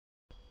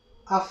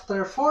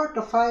after 4 to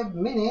 5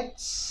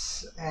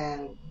 minutes,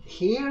 and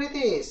here it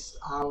is,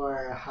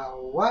 our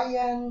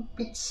Hawaiian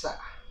pizza.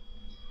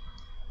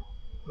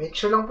 Make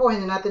sure lang po,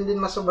 hindi natin din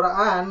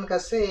masobraan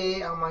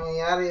kasi ang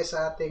mangyayari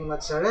sa ating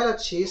mozzarella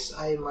cheese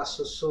ay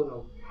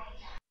masusunog.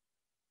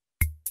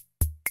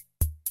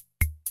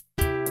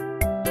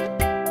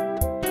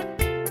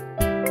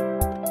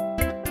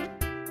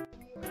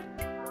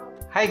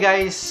 Hi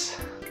guys!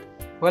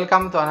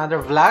 Welcome to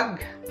another vlog.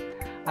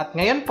 At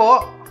ngayon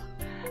po,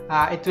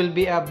 it will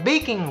be a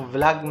baking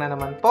vlog na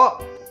naman po.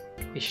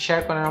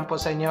 I-share ko na naman po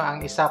sa inyo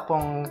ang isa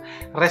pong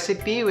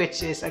recipe,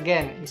 which is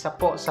again, isa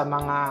po sa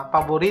mga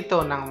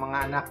paborito ng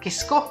mga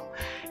anakis ko.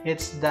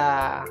 It's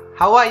the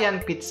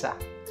Hawaiian pizza.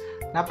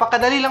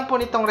 Napakadali lang po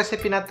nitong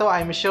recipe na to.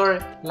 I'm sure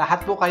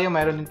lahat po kayo,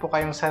 mayroon din po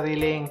kayong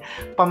sariling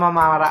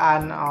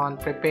pamamaraan on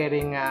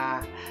preparing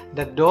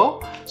the dough.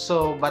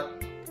 So, but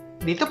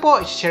dito po,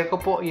 i-share ko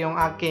po yung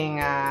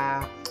aking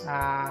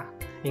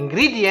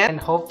ingredient,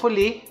 and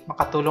hopefully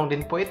makatulong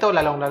din po ito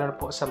lalong-lalo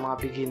po sa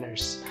mga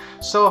beginners.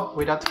 So,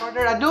 without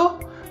further ado,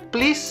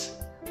 please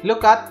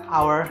look at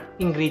our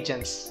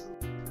ingredients.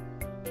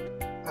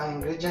 Ang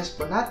ingredients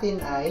po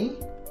natin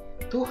ay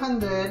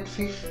 250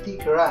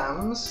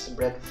 grams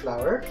bread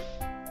flour,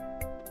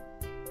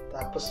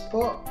 tapos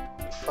po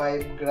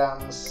 5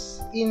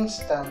 grams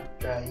instant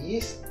dry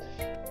yeast,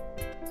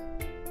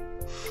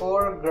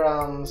 4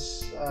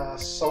 grams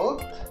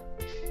salt,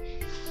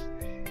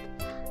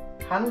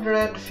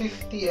 150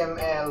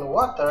 ml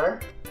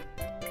water,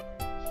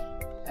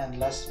 and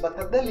last but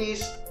not the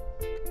least,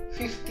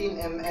 15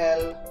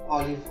 ml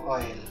olive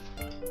oil.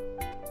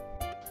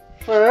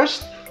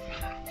 First,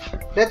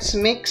 let's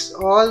mix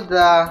all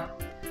the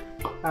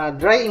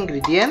dry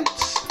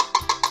ingredients.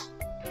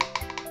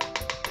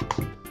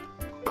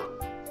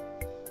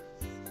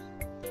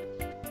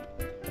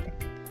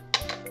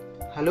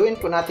 Haluin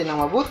po natin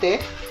ng mabuti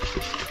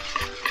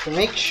to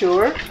make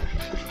sure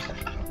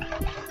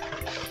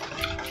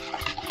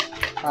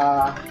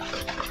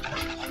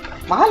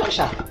mahalo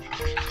siya.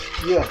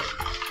 Yun.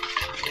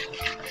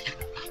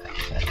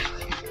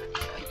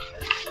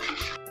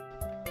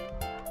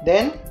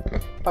 Then,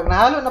 pag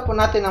nahalo na po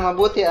natin ng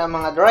mabuti ang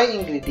mga dry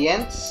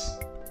ingredients,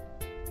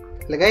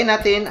 lagay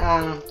natin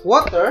ang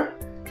water,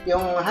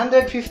 yung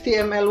 150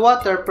 ml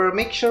water, per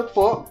make sure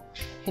po,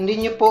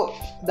 hindi nyo po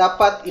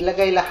dapat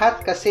ilagay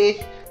lahat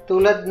kasi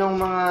tulad ng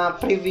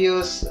mga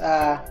previous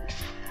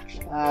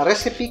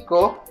recipe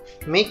ko,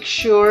 make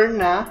sure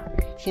na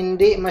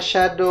hindi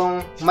masyadong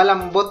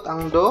malambot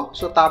ang dough.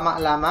 So, tama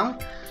lamang.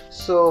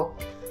 So,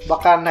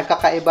 baka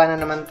nagkakaiba na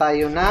naman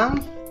tayo ng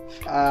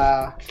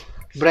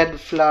bread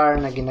flour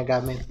na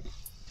ginagamit.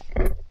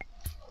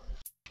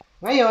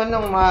 Ngayon,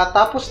 nung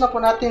matapos na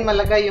po natin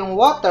malagay yung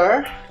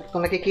water, at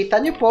kung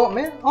nakikita nyo po,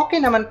 okay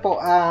naman po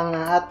ang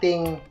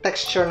ating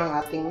texture ng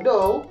ating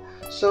dough.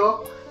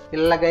 So,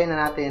 ilalagay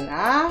na natin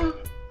ang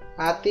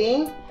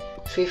ating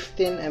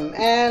 15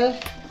 ml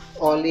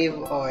olive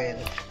oil.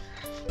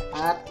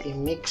 At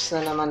i-mix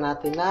na naman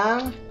natin ng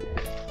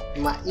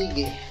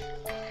maigi.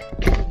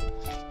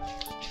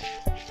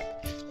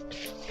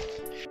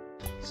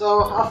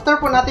 So,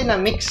 after po natin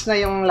na mix na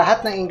yung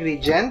lahat ng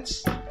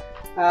ingredients,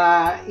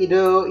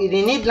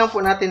 i-knead lang po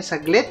natin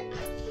saglit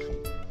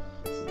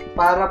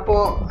para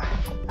po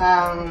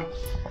ang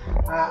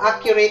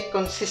accurate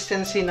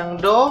consistency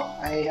ng dough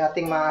ay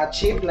ating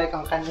ma-achieve, like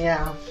ang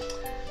kanyang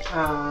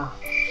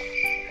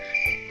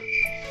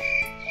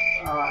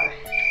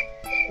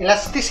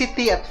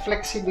elasticity at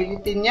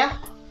flexibility niya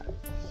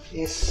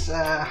is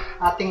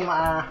ating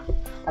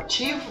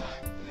ma-achieve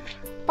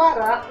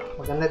para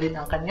maganda din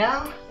ang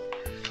kanyang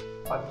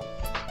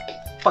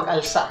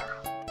pag-alsa.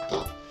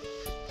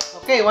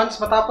 Okay, once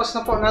matapos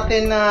na po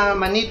natin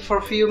ma-knead for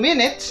few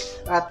minutes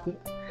at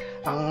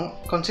ang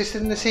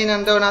consistency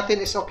ng dough natin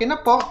is okay na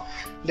po,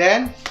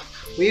 then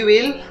we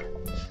will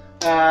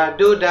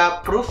do the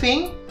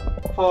proofing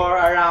for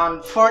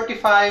around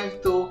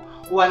 45 to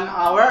 1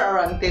 hour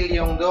or until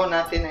yung dough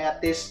natin ay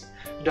at least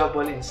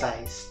double in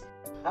size.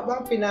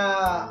 Habang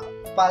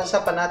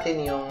pinapalsa pa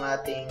natin yung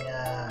ating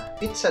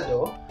pizza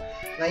dough,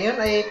 ngayon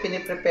ay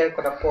piniprepare ko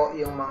na po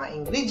yung mga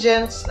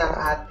ingredients ng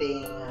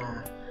ating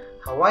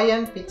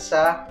Hawaiian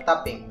pizza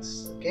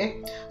toppings.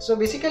 Okay? So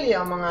basically,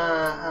 ang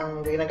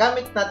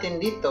ginagamit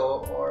natin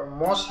dito, or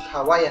most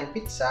Hawaiian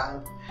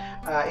pizza,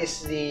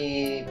 is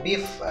the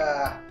beef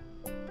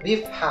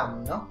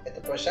ham, no?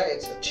 Ito po siya,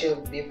 it's a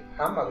chilled beef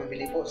ham.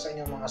 Mabibili po sa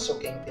inyong mga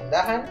suking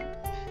tindahan.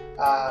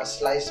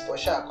 Slice po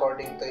siya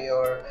according to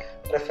your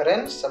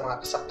preference sa mga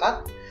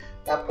kasakat.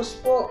 Tapos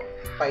po,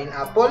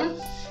 pineapple.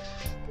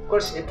 Of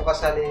course, hindi po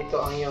kasali nito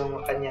ang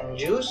yung kanyang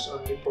juice, o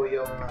hindi po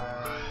yung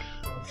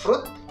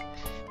fruit.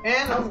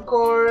 And of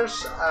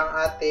course, ang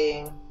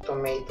ating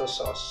tomato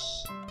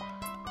sauce.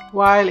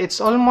 While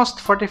it's almost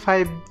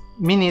 45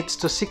 minutes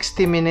to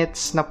 60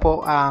 minutes na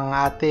po ang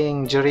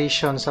ating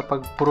duration sa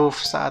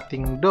pag-proof sa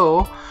ating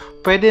dough,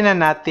 pwede na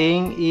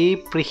nating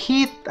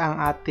i-preheat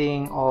ang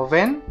ating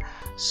oven.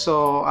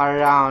 So,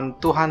 around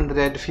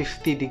 250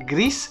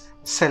 degrees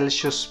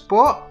Celsius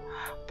po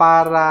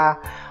para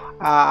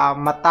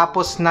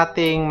matapos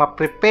nating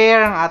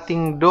ma-prepare ang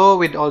ating dough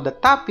with all the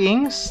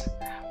toppings,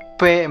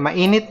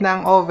 mainit na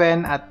ang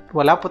oven at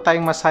wala po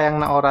tayong masayang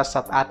na oras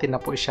at atin na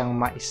po siyang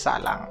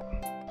maisalang.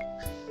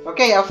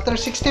 Okay, after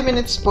 60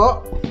 minutes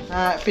po,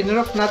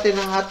 pinurok natin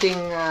ang ating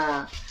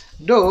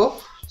dough.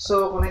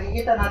 So, kung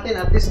nakikita natin,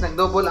 at least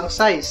nag-double ang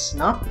size,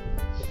 no?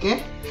 Okay?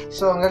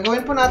 So, ang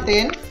gagawin po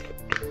natin,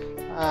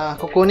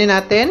 kukunin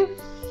natin,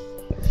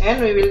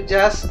 and we will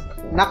just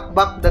knock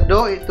back the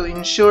dough to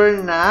ensure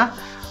na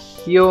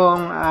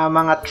yung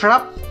mga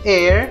trapped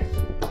air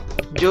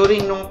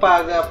during nung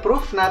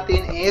pag-proof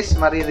natin is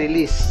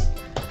marirelease.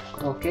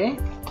 Okay?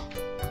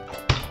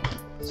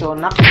 So,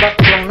 knock back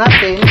lang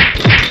natin.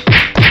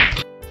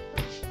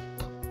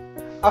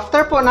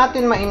 After po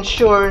natin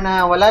ma-ensure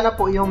na wala na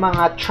po yung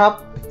mga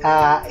trapped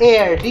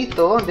air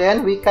dito,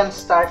 then we can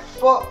start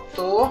po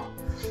to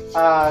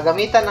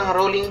gamitan ng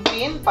rolling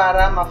pin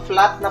para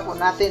ma-flat na po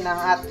natin ang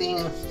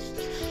ating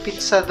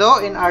pizza dough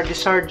in our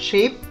desired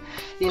shape.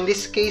 In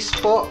this case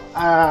po,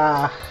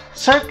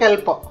 circle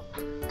po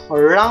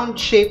or round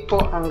shape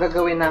po ang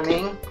gagawin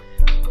naming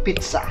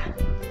pizza.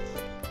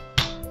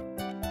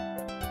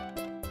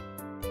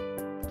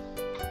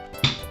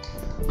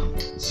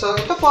 So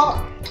ito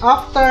po,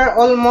 after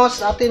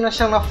almost atin na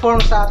siyang na-form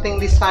sa ating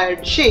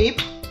desired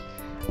shape,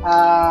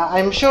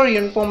 I'm sure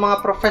yun pong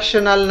mga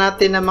professional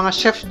natin na mga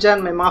chef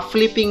dyan, may mga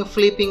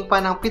flipping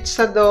pa ng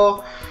pizza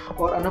dough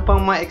or ano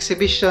pang mga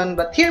exhibition.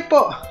 But here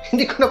po,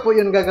 hindi ko na po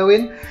yun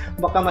gagawin.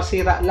 Baka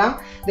masira lang.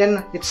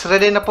 Then, it's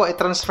ready na po.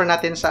 I-transfer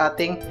natin sa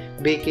ating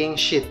baking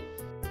sheet.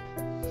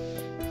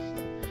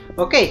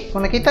 Okay,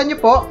 kung nakita nyo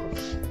po,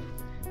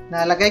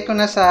 nalagay ko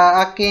na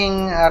sa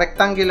aking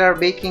rectangular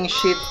baking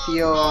sheet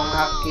yung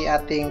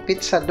ating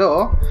pizza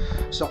dough.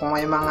 So, kung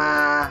may mga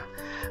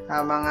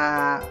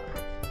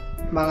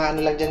ano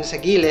lang dyan sa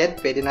gilid,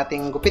 pwede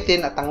nating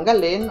gupitin at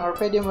tanggalin, or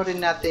pwede mo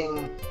rin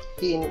nating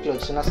i-include.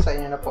 So, nasa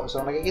inyo na po.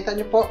 So, nakikita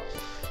nyo po,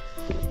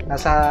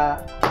 nasa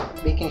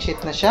baking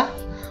sheet na siya.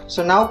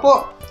 So, now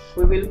po,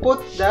 we will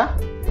put the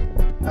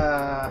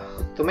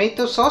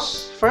tomato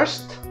sauce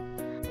first.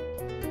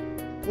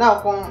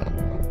 Now, kung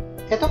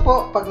ito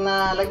po, pag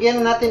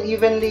nalagyan natin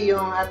evenly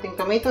yung ating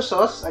tomato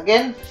sauce,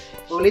 again,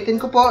 ulitin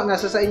ko po,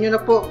 nasa sa inyo na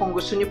po kung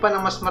gusto nyo pa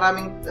ng mas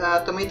maraming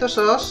tomato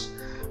sauce.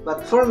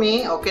 But for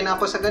me, okay na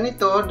ako sa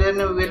ganito. Then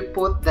we will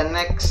put the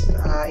next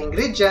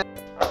ingredient,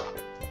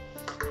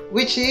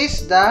 which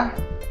is the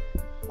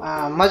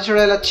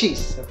mozzarella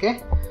cheese. Okay?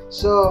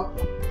 So,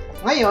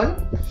 ngayon,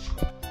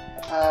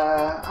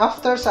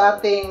 after sa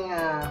ating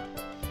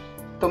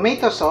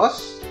tomato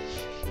sauce,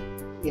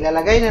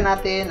 ilalagay na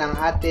natin ang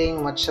ating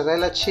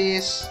mozzarella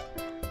cheese.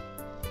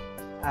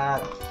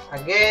 At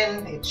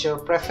again, it's your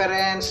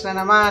preference na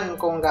naman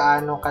kung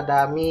gaano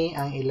kadami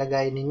ang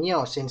ilagay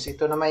ninyo. Since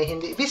ito na may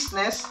hindi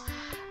business,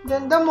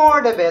 then the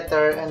more the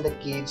better and the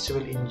kids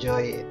will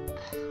enjoy it.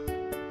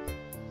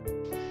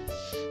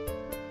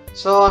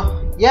 So,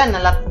 yan,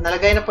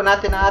 nalagay na po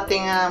natin ang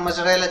ating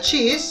mozzarella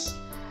cheese.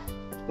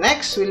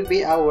 Next will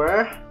be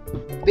our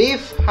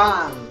beef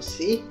ham.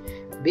 See?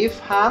 Beef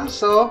ham.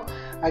 So,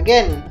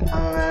 again,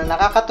 ang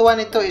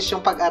nakakatuwa nito is yung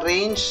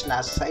pag-arrange.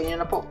 Nasa sa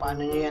inyo na po,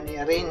 paano nyo yan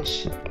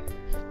i-arrange.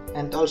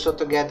 And also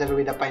together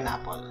with the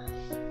pineapple.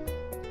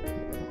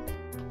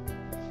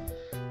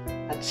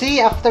 At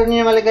see, after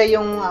nyo malagay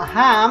yung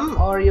ham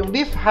or yung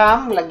beef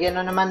ham, lagyan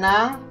nyo naman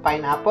ng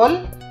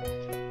pineapple.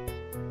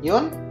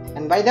 Yun.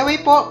 And by the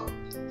way po,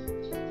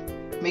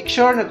 make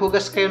sure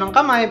naghugas kayo ng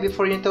kamay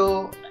before nyo ito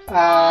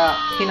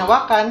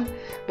hinawakan.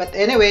 But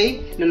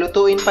anyway,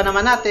 lulutuin pa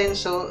naman natin,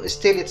 so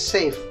still it's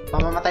safe.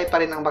 Mamamatay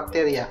pa rin ang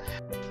bakterya.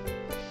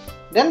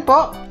 Then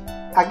po,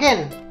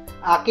 again,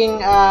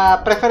 aking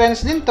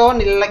preference din to,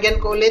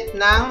 nilalagyan ko ulit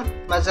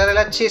ng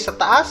mozzarella cheese sa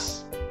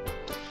taas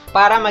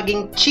para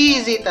maging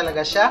cheesy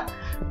talaga siya,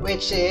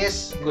 which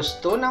is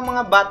gusto ng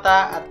mga bata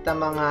at ng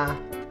mga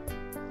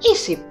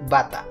isip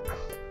bata.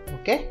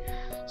 Okay?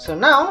 So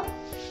now,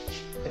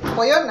 ito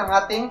po yun ang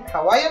ating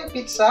Hawaiian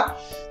pizza.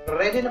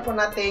 Ready na po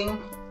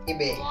nating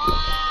i-bake.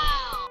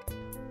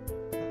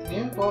 At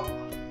ngayon po,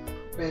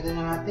 pwede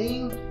na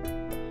nating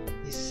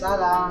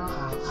isalang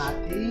ang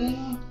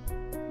ating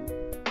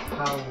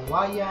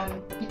Hawaiian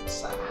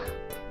pizza.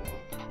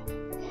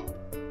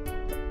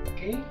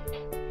 Okay?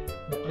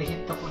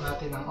 I-preheat na po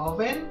natin ang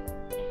oven.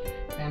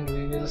 And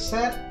we will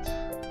set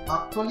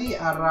actually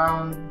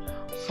around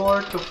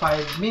 4 to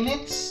 5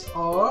 minutes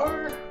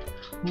or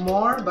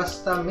more.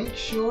 Basta make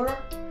sure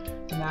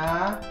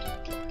na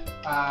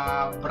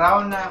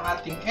brown na ang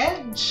ating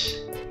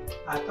edge.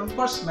 At of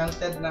course,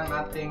 melted ng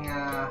ating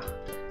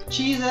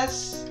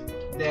cheeses.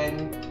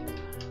 Then,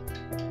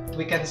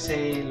 we can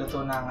say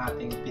luto na ang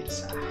ating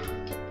pizza.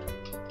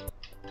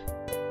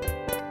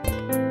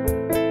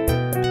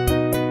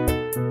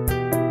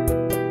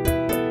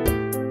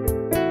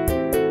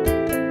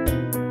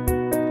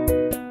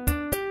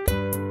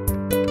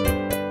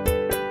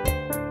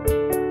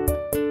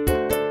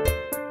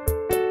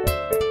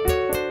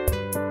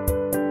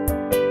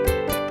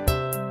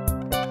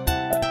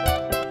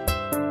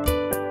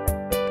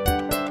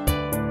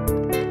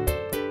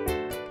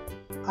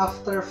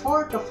 after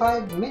 4 to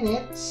 5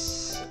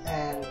 minutes,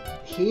 and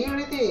here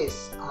it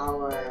is,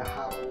 our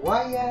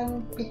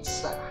Hawaiian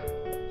pizza.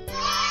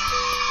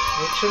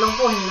 Make sure lang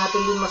po, hindi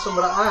natin din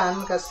masobraan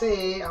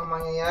kasi ang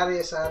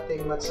mangyayari sa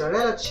ating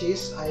mozzarella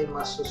cheese ay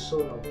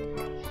masusunog.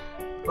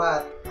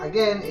 But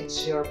again,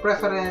 it's your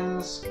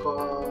preference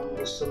kung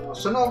gusto mo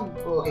sunog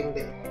o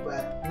hindi.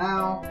 But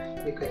now,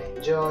 you can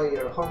enjoy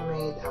your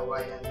homemade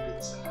Hawaiian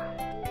pizza.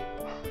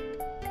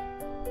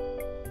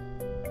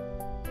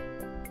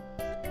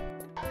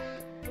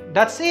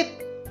 That's it!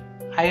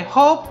 I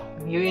hope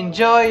you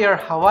enjoy your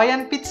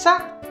Hawaiian pizza.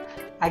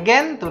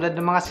 Again, tulad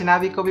ng mga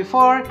sinabi ko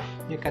before,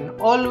 you can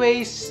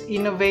always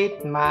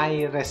innovate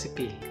my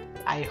recipe.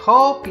 I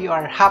hope you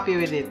are happy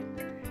with it.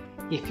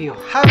 If you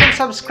haven't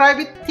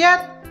subscribed it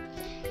yet,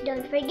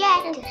 don't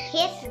forget to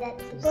hit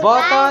that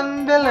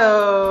button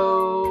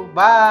below.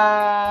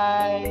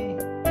 Bye!